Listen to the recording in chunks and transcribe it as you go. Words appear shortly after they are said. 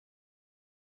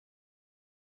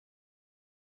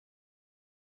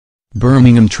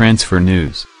Birmingham transfer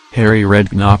news: Harry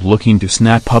Redknapp looking to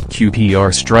snap up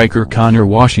QPR striker Conor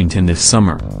Washington this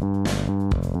summer.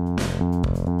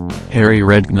 Harry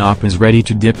Redknapp is ready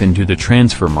to dip into the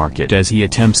transfer market as he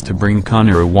attempts to bring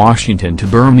Conor Washington to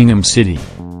Birmingham City.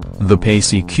 The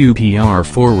pacey QPR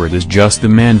forward is just the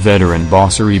man veteran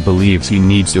Bossery believes he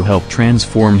needs to help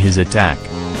transform his attack.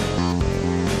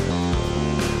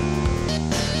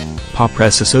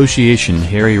 Press Association: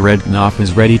 Harry Redknapp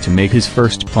is ready to make his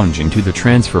first plunge into the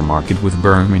transfer market with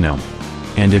Birmingham.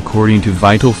 And according to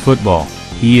Vital Football,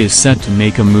 he is set to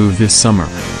make a move this summer.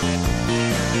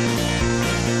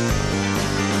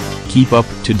 Keep up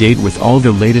to date with all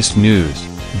the latest news,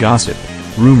 gossip,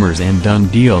 rumors and done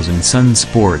deals in Sun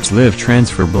Sports Live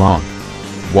transfer blog.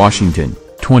 Washington,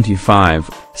 25,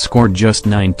 scored just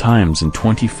 9 times in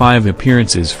 25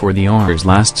 appearances for the R's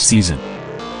last season.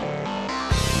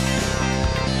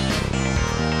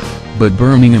 But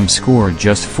Birmingham scored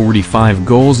just 45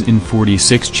 goals in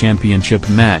 46 championship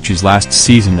matches last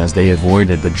season as they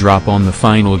avoided the drop on the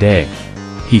final day.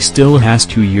 He still has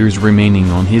 2 years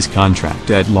remaining on his contract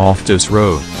at Loftus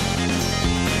Road.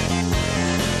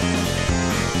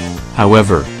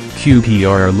 However,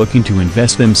 QPR are looking to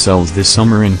invest themselves this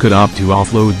summer and could opt to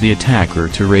offload the attacker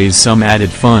to raise some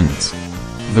added funds.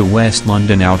 The West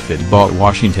London outfit bought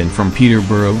Washington from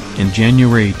Peterborough in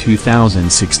January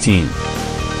 2016.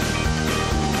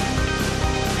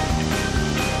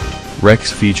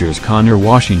 Rex features Conor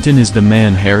Washington is the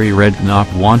man Harry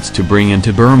Redknapp wants to bring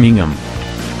into Birmingham.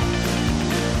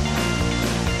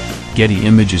 Getty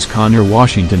Images: Conor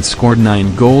Washington scored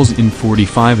 9 goals in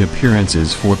 45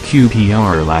 appearances for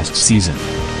QPR last season.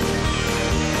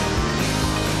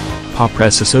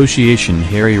 Press Association: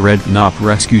 Harry Redknapp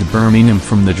rescued Birmingham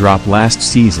from the drop last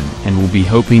season and will be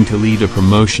hoping to lead a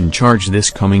promotion charge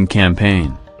this coming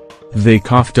campaign. They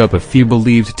coughed up a fee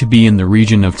believed to be in the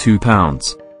region of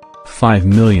 £2.5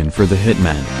 million for the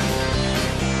hitman.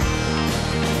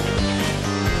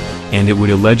 And it would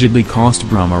allegedly cost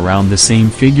Brum around the same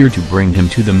figure to bring him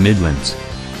to the Midlands.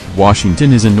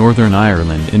 Washington is a Northern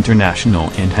Ireland international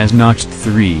and has notched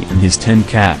 3 in his 10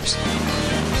 caps.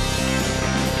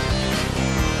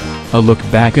 A look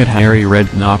back at Harry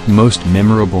Redknapp's most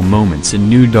memorable moments in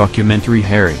new documentary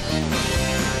Harry.